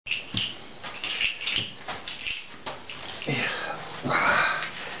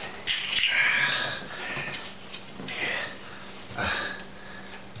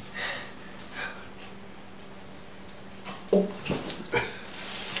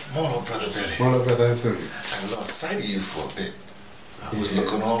Morning, Brother Billy. Morning, Brother Anthony. I lost sight of you for a bit. I was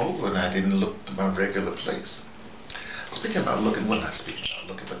looking all over and I didn't look at my regular place. Speaking about looking, well, not speaking about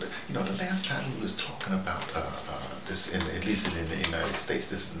looking, but the last time we was talking about this, at least in the United States,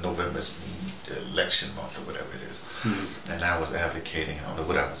 this November's election month or whatever it is, and I was advocating, I don't know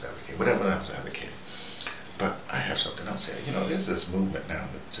what I was advocating, whatever I was advocating. But I have something else here. You know, there's this movement now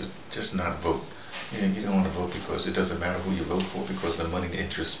to just not vote. You don't want to vote because it doesn't matter who you vote for, because the money and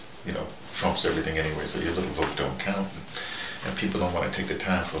interest, trumps everything anyway, so your little vote don't count. And people don't want to take the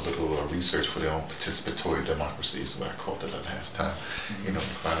time for a little research for their own participatory democracy, is what I called it the last time. To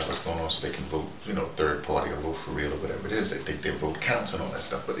find out what's going on so they can vote, third party or vote for real or whatever it is. They think their vote counts and all that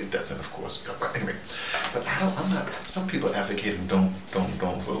stuff, but it doesn't, of course. But anyway, but I'm not, some people advocating don't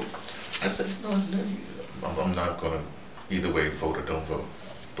vote. I said, I'm not going to either way vote or don't vote.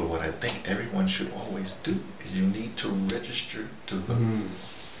 But what I think everyone should always do is you need to register to vote.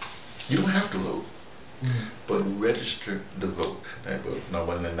 You don't have to vote, but register to vote. Now,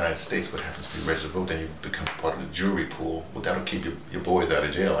 in the United States, what happens if you register to vote, then you become part of the jury pool. Well, that'll keep your boys out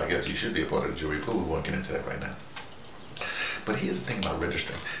of jail. I guess you should be a part of the jury pool. We won't get into that right now. But here's the thing about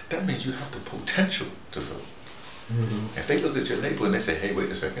registering. That means you have the potential to vote. If they look at your neighborhood and they say, hey, wait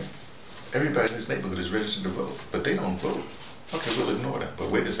a second, everybody in this neighborhood is registered to vote, but they don't vote. Okay, we'll ignore that. But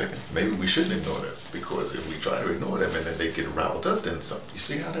wait a second, maybe we shouldn't ignore that, because if we try to ignore them and then they get riled up, then something. You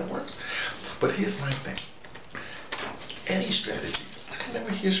see how that works? But here's my thing. Any strategy, I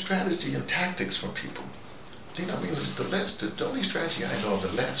never hear strategy and tactics from people. The only strategy I know of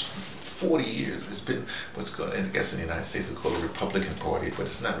the last 40 years has been what's called, I guess in the United States it's called a Republican Party, but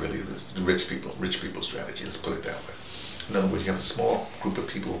it's not really, it's the rich people strategy, let's put it that way. In other words, you have a small group of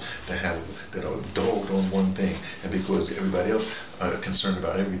people that are dogged on one thing, and because everybody else are concerned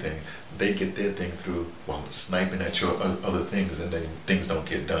about everything, they get their thing through while sniping at your other things, and then things don't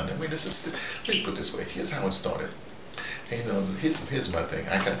get done. I mean, let me put it this way. Here's how it started. And, here's my thing.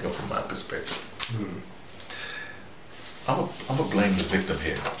 I gotta go from my perspective. I'm gonna blame the victim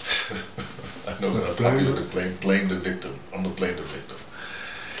here. I know it's not popular to blame the victim. I'm gonna blame the victim.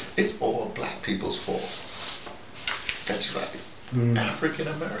 It's all black people's fault. That's right. African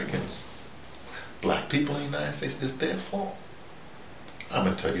Americans, black people in the United States, it's their fault. I'm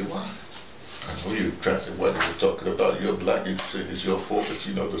going to tell you why. I know you're trying to say, what are you talking about? You're black, you're saying it's your fault,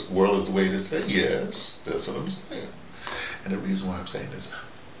 but this world is the way it is today. Yes, that's what I'm saying. And the reason why I'm saying this,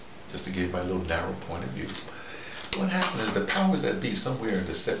 just to give my little narrow point of view, what happened is the powers that be somewhere in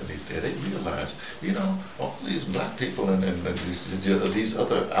the 70s there, they realized, all these black people and these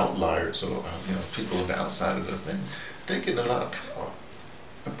other outliers or, people on the outside of the thing, they're getting a lot of power.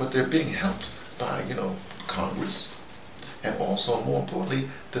 But they're being helped by, Congress, and also, more importantly,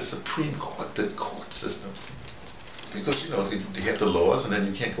 the Supreme Court, the court system. Because, they have the laws, and then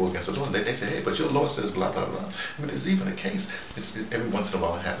you can't go against the law. And they say, hey, but your law says blah, blah, blah. I mean, it's even a case, every once in a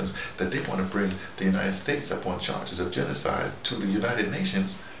while it happens, that they want to bring the United States up on charges of genocide to the United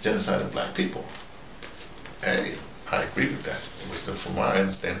Nations, genocide of black people. Hey, I agree with that. It was, from my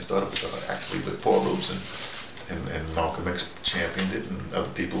understanding, it started with, actually with Paul Robeson, and Malcolm X championed it, and other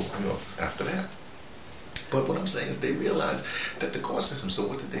people, after that. But what I'm saying is they realized that the court system, so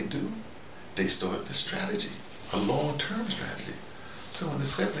what did they do? They started the strategy. A long-term strategy. So in the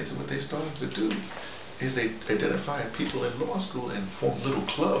 70s, what they started to do is they identified people in law school and formed little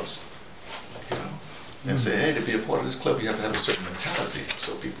clubs, and say, hey, to be a part of this club, you have to have a certain mentality.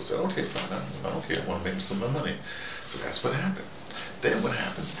 So people said, okay, fine, I don't care, I want to make some money. So that's what happened. Then what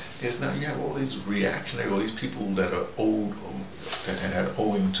happens is now you have all these reactionary, all these people that are old, that had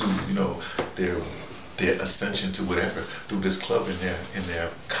owing to, their ascension to whatever through this club in their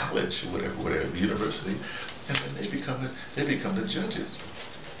college or whatever university. And then they become the judges.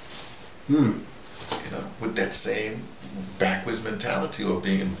 With that same backwards mentality, or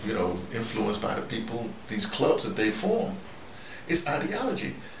being, influenced by the people, these clubs that they form. It's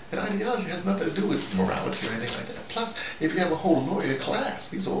ideology. And ideology has nothing to do with morality or anything like that. Plus, if you have a whole lawyer class,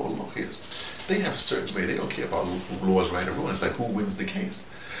 these are all lawyers. They have a certain way. They don't care about laws right or wrong. It's like who wins the case.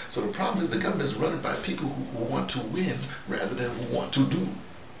 So the problem is the government is run by people who want to win rather than who want to do.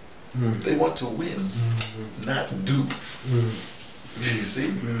 They want to win, not do. You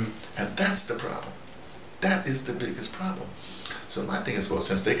see? And that's the problem. That is the biggest problem. So my thing is, well,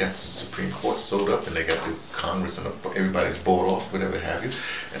 since they got the Supreme Court sewed up and they got the Congress and everybody's bought off, whatever have you,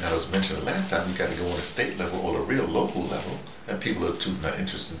 and I was mentioning last time, you got to go on a state level or a real local level, and people are too not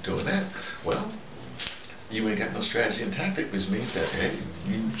interested in doing that. Well, you ain't got no strategy and tactic, which means that, hey,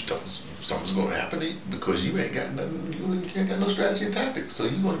 something's going to happen to you because you ain't got nothing, you ain't got no strategy and tactics. So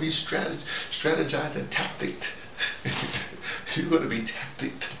you're going to be strategized and tacticked. You're going to be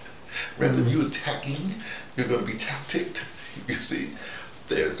tacticked. Rather than you attacking, you're going to be tacticked. You see,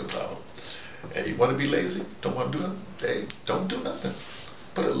 there's the problem. Hey, you want to be lazy? Don't want to do nothing? Hey, don't do nothing.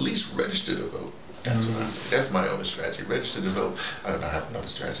 But at least register to vote. That's what I say. That's my only strategy. Register to vote. I don't know, I have another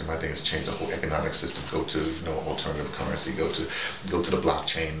strategy. My thing is change the whole economic system. Go to alternative currency. Go to the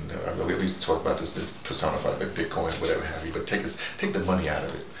blockchain. I know we used to talk about this personified by Bitcoin, whatever have you. But take the money out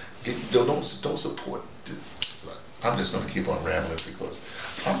of it. Don't support. I'm just going to keep on rambling because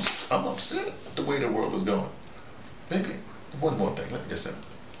I'm upset at the way the world is going. Maybe one more thing. Let me just say.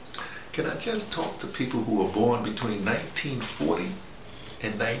 Can I just talk to people who were born between 1940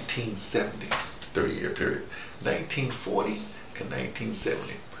 and 1970? 30-year period, 1940 and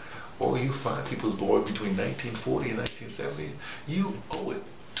 1970. Or you find people born between 1940 and 1970, you owe it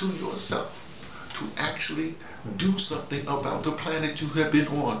to yourself to actually do something about the planet you have been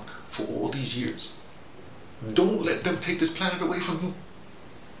on for all these years. Don't let them take this planet away from you.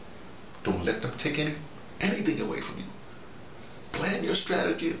 Don't let them take anything away from you. Plan your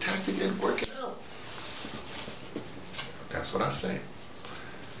strategy and tactic and work it out. That's what I say.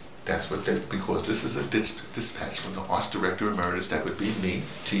 That's what because this is a dispatch from the ArtsDirector emeritus. That would be me,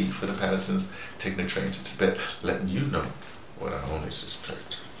 T for the Pattersons, taking the train to Tibet, letting you know what I only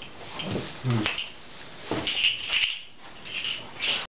suspect.